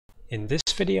In this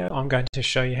video, I'm going to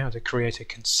show you how to create a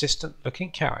consistent looking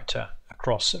character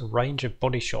across a range of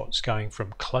body shots going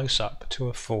from close-up to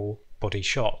a full body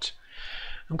shot.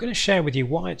 I'm going to share with you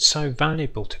why it's so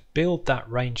valuable to build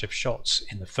that range of shots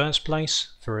in the first place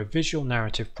for a visual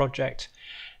narrative project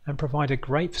and provide a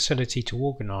great facility to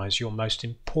organize your most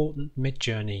important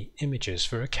Midjourney images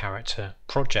for a character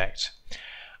project.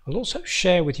 I'll also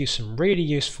share with you some really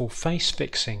useful face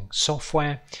fixing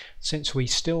software, since we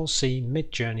still see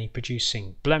Midjourney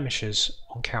producing blemishes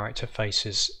on character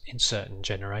faces in certain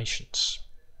generations.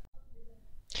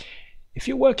 If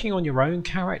you're working on your own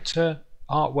character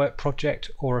artwork project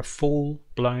or a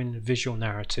full-blown visual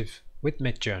narrative with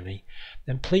Midjourney,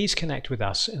 then please connect with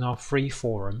us in our free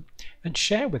forum and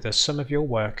share with us some of your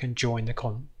work and join the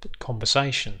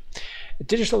conversation. At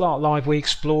Digital Art Live, we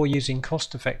explore using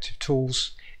cost-effective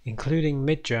tools including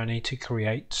Midjourney to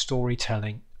create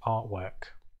storytelling artwork.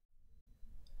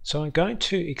 So I'm going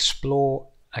to explore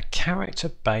a character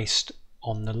based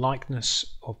on the likeness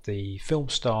of the film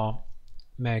star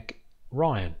Meg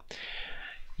Ryan.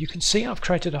 You can see I've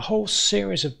created a whole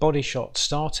series of body shots,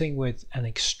 starting with an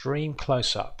extreme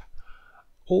close-up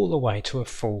all the way to a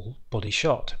full body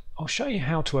shot. I'll show you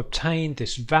how to obtain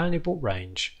this valuable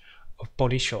range of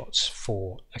body shots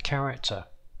for a character.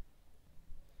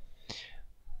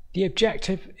 The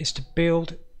objective is to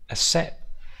build a set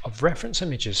of reference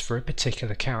images for a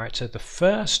particular character. The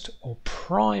first or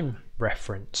prime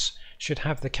reference should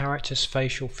have the character's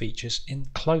facial features in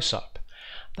close-up.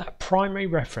 That primary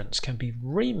reference can be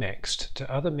remixed to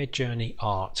other Midjourney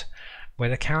art where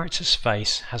the character's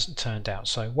face hasn't turned out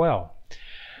so well.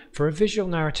 For a visual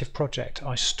narrative project,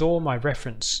 I store my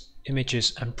reference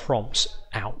images and prompts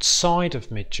outside of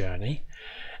Midjourney,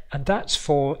 and that's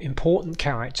for important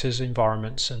characters,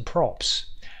 environments and props.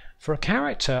 For a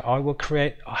character, I will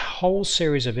create a whole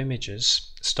series of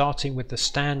images starting with the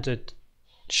standard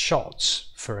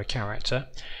shots for a character,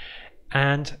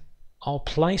 and I'll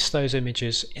place those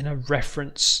images in a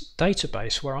reference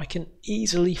database where I can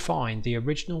easily find the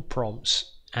original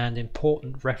prompts and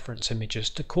important reference images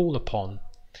to call upon.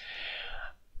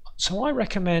 So I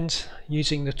recommend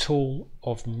using the tool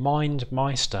of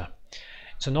MindMeister.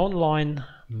 It's an online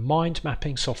mind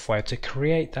mapping software to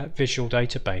create that visual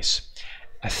database.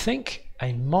 I think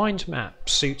a mind map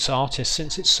suits artists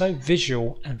since it's so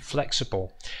visual and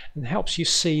flexible and helps you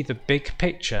see the big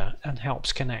picture and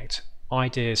helps connect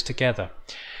ideas together.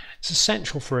 It's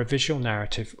essential for a visual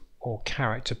narrative or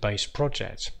character-based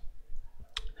project.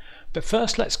 But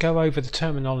first, let's go over the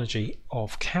terminology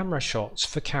of camera shots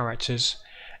for characters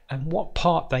and what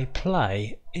part they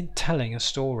play in telling a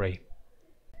story.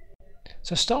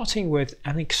 So starting with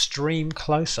an extreme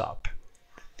close-up,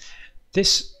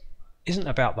 this isn't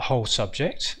about the whole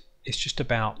subject, it's just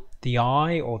about the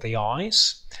eye or the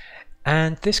eyes,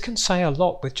 and this can say a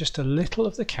lot with just a little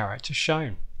of the character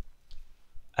shown.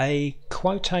 A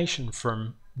quotation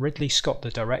from Ridley Scott,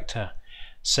 the director,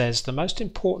 says the most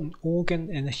important organ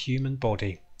in the human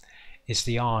body is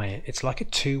the eye. It's like a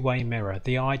two-way mirror.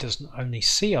 The eye doesn't only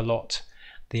see a lot,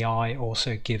 the eye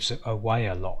also gives away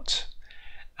a lot.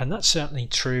 And that's certainly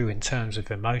true in terms of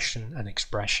emotion and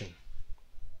expression.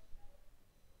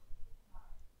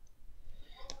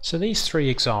 So these three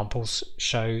examples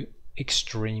show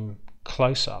extreme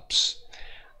close-ups.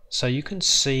 So you can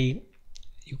see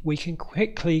we can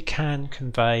quickly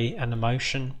convey an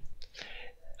emotion,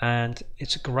 and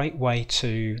it's a great way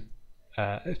to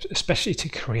especially to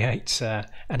create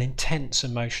an intense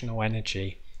emotional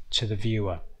energy to the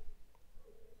viewer.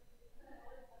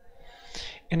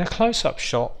 In a close-up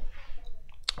shot,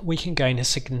 we can gain a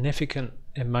significant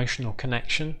emotional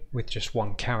connection with just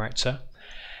one character,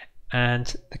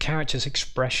 and the character's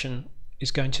expression is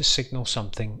going to signal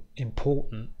something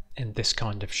important in this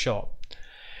kind of shot.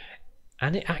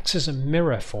 And it acts as a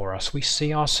mirror for us. We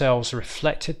see ourselves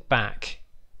reflected back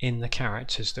in the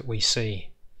characters that we see.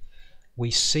 We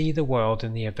see the world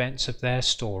and the events of their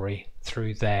story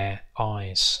through their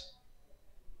eyes.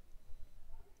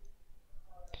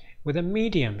 With a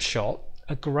medium shot,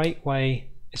 it's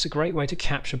a great way to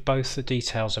capture both the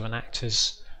details of an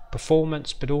actor's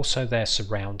performance but also their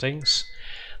surroundings.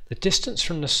 The distance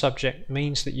from the subject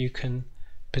means that you can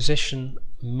position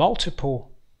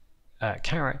multiple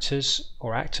characters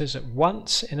or actors at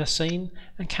once in a scene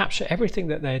and capture everything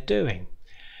that they're doing,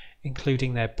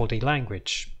 including their body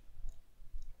language.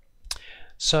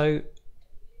 So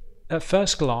at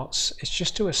first glance, it's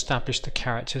just to establish the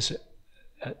characters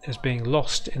as being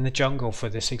lost in the jungle. For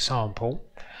this example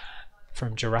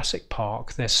from Jurassic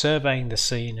Park, they're surveying the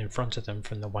scene in front of them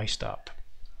from the waist up.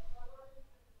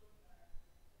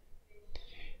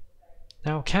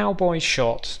 Now, a cowboy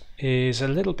shot is a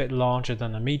little bit larger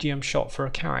than a medium shot for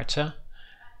a character,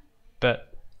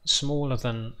 but smaller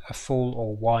than a full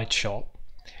or wide shot.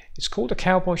 It's called a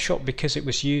cowboy shot because it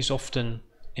was used often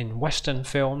in Western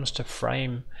films to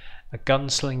frame a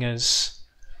gunslinger's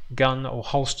gun or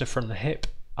holster from the hip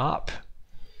up,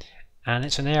 and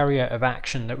it's an area of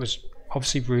action that was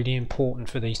obviously really important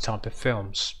for these type of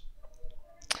films.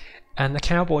 And the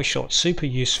cowboy shot's super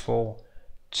useful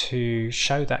to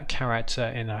show that character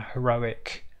in a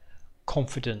heroic,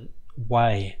 confident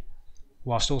way,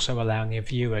 whilst also allowing the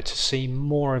viewer to see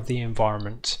more of the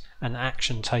environment and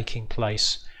action taking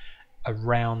place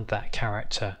around that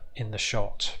character in the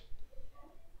shot.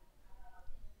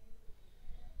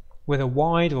 With a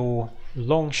wide or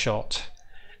long shot,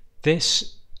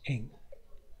 this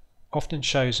often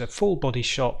shows a full body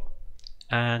shot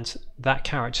and that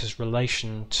character's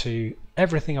relation to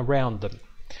everything around them.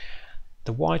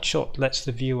 The wide shot lets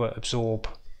the viewer absorb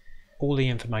all the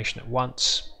information at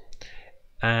once,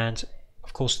 and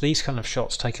of course these kind of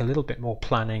shots take a little bit more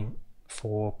planning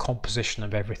for composition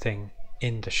of everything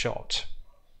in the shot.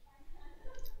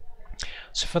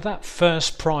 So for that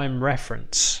first prime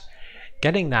reference,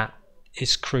 getting that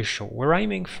is crucial. We're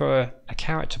aiming for a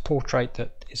character portrait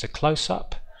that is a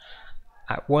close-up,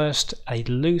 at worst a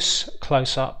loose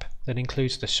close-up that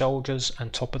includes the shoulders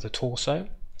and top of the torso.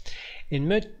 In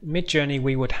Midjourney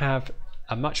we would have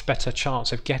a much better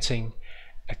chance of getting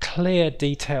a clear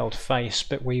detailed face,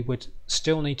 but we would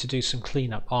still need to do some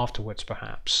cleanup afterwards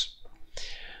perhaps.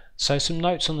 So some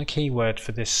notes on the keyword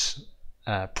for this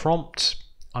prompt.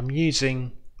 I'm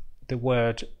using the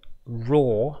word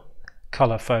raw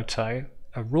color photo.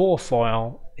 A raw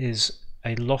file is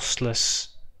a lossless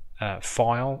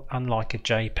file, unlike a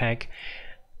JPEG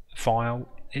file.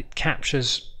 It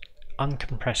captures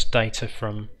uncompressed data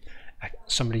from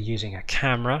somebody using a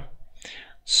camera,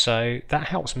 so that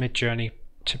helps Midjourney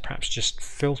to perhaps just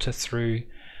filter through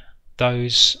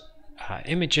those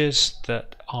images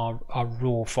that are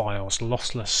raw files,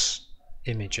 lossless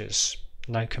images,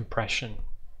 no compression.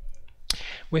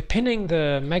 We're pinning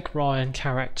the Meg Ryan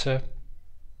character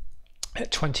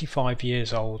at 25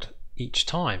 years old each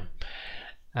time,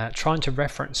 trying to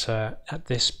reference her at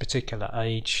this particular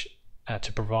age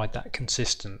to provide that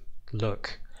consistent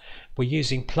look. We're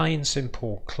using plain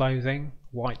simple clothing,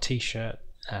 white t-shirt,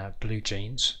 blue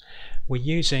jeans. We're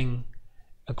using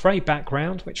a grey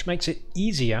background, which makes it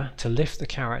easier to lift the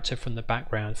character from the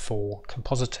background for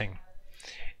compositing.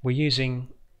 We're using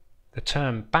the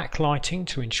term backlighting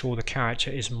to ensure the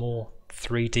character is more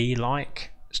 3D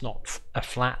like. It's not a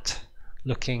flat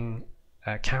looking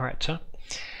character.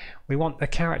 We want the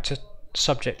character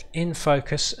subject in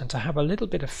focus and to have a little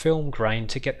bit of film grain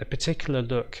to get the particular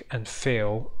look and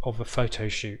feel of a photo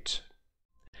shoot.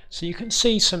 So you can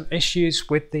see some issues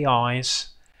with the eyes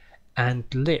and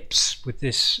lips with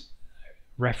this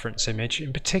reference image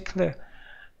in particular,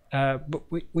 but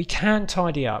we can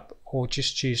tidy up or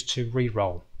just choose to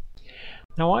re-roll.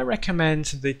 Now I recommend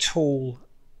the tool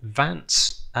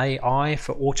Vance AI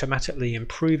for automatically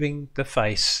improving the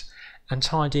face and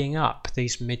tidying up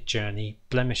these Midjourney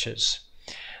blemishes.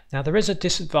 Now there is a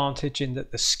disadvantage in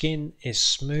that the skin is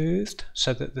smoothed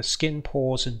so that the skin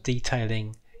pores and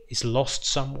detailing is lost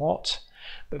somewhat,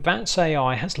 but Vance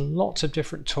AI has lots of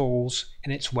different tools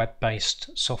in its web-based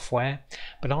software,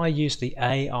 but I use the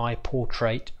AI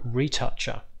Portrait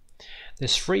Retoucher.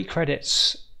 There's free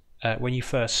credits when you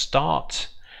first start,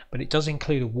 but it does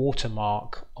include a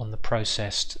watermark on the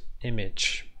processed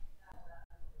image.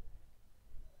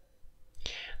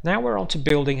 Now we're on to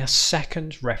building a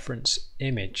second reference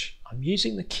image. I'm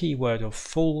using the keyword of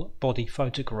full body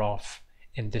photograph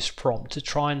in this prompt to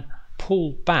try and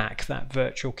pull back that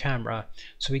virtual camera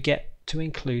so we get to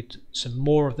include some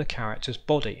more of the character's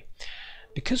body.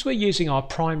 Because we're using our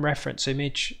prime reference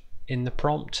image in the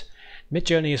prompt,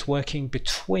 Midjourney is working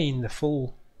between the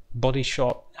full body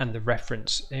shot and the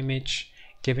reference image,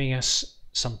 giving us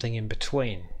something in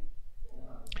between.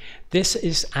 This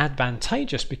is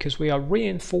advantageous because we are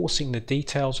reinforcing the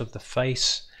details of the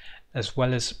face as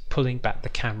well as pulling back the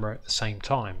camera at the same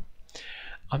time.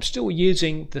 I'm still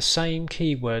using the same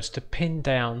keywords to pin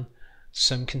down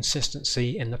some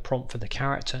consistency in the prompt for the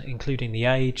character, including the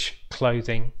age,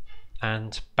 clothing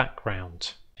and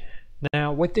background.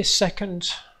 Now with this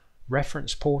second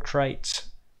reference portrait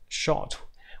shot,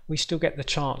 we still get the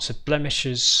chance of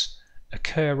blemishes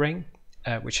occurring,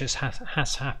 which has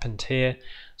happened here,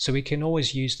 so we can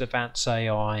always use the Vance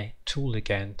AI tool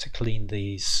again to clean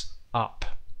these up.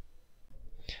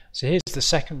 So here's the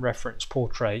second reference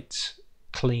portrait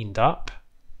cleaned up,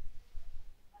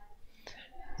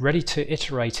 ready to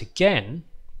iterate again,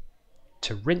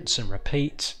 to rinse and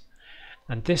repeat.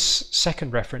 And this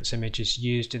second reference image is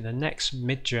used in the next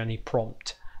Midjourney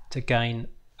prompt to gain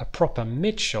a proper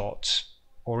mid shot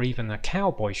or even a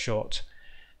cowboy shot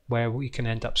where we can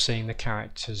end up seeing the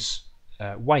character's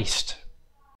waist.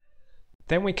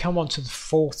 Then we come on to the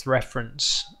fourth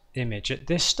reference image. At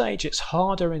this stage it's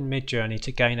harder in Midjourney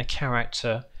to gain a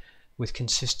character with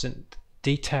consistent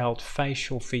detailed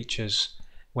facial features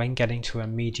when getting to a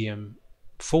medium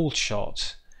full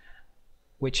shot,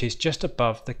 which is just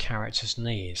above the character's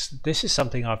knees. This is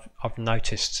something I've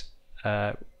noticed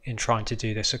in trying to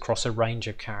do this across a range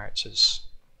of characters.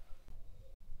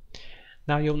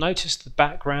 Now you'll notice the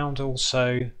background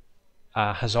also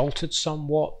has altered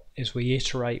somewhat as we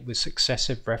iterate with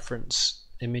successive reference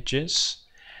images,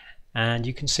 and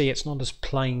you can see it's not as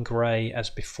plain grey as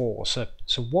before, so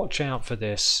watch out for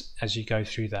this as you go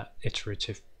through that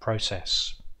iterative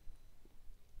process.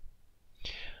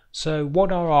 So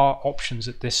what are our options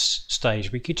at this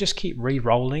stage? We could just keep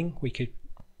re-rolling. We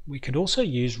could also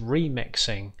use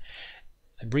remix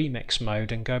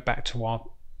mode and go back to our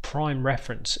prime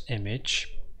reference image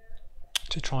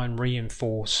to try and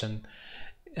reinforce and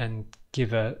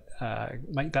give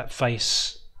make that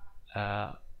face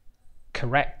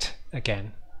correct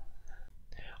again.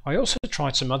 I also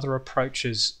tried some other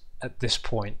approaches at this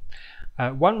point.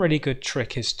 One really good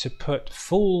trick is to put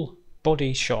full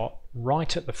body shot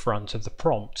right at the front of the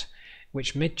prompt,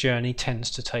 which Midjourney tends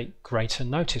to take greater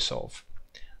notice of.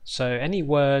 So any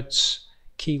words,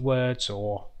 keywords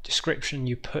or description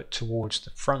you put towards the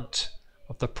front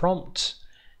of the prompt,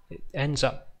 it ends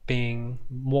up being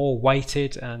more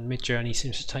weighted and Midjourney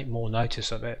seems to take more notice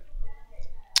of it.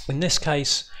 In this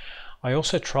case I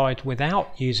also tried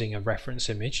without using a reference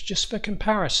image, just for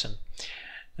comparison,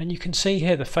 and you can see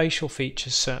here the facial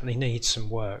features certainly need some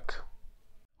work.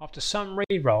 After some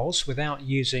re-rolls without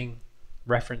using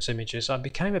reference images, I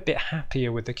became a bit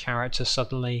happier with the character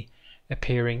suddenly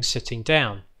appearing sitting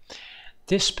down.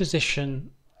 This position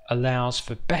allows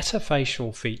for better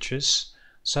facial features,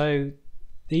 so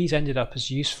these ended up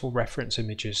as useful reference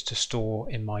images to store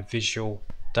in my visual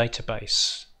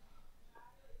database.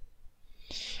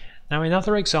 Now in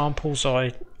other examples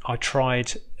I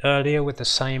tried earlier with the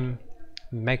same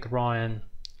Meg Ryan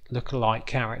lookalike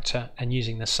character and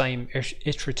using the same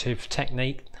iterative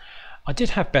technique, I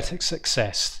did have better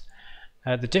success.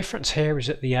 The difference here is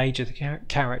that the age of the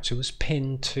character was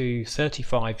pinned to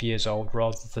 35 years old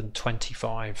rather than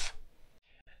 25.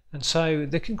 And so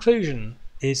the conclusion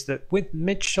is that with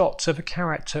mid shots of a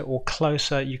character or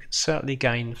closer, you can certainly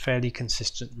gain fairly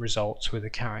consistent results with a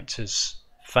character's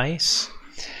face.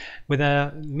 With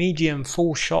a medium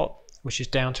full shot, which is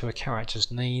down to a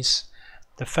character's knees,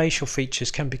 the facial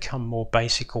features can become more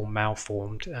basic or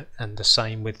malformed, and the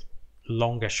same with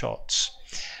longer shots.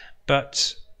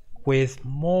 But with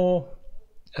more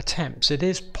attempts, it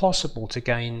is possible to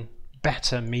gain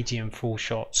better medium full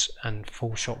shots and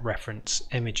full shot reference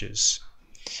images.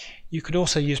 You could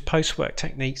also use post-work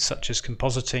techniques such as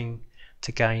compositing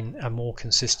to gain a more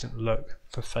consistent look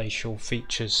for facial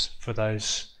features for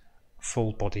those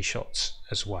full body shots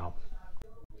as well.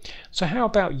 So how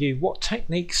about you? What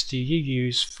techniques do you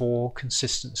use for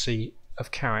consistency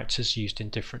of characters used in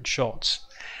different shots?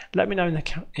 Let me know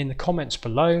in the comments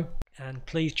below, and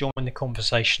please join the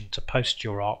conversation to post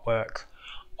your artwork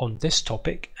on this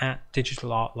topic at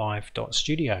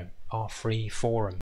digitalartlive.studio, our free forum.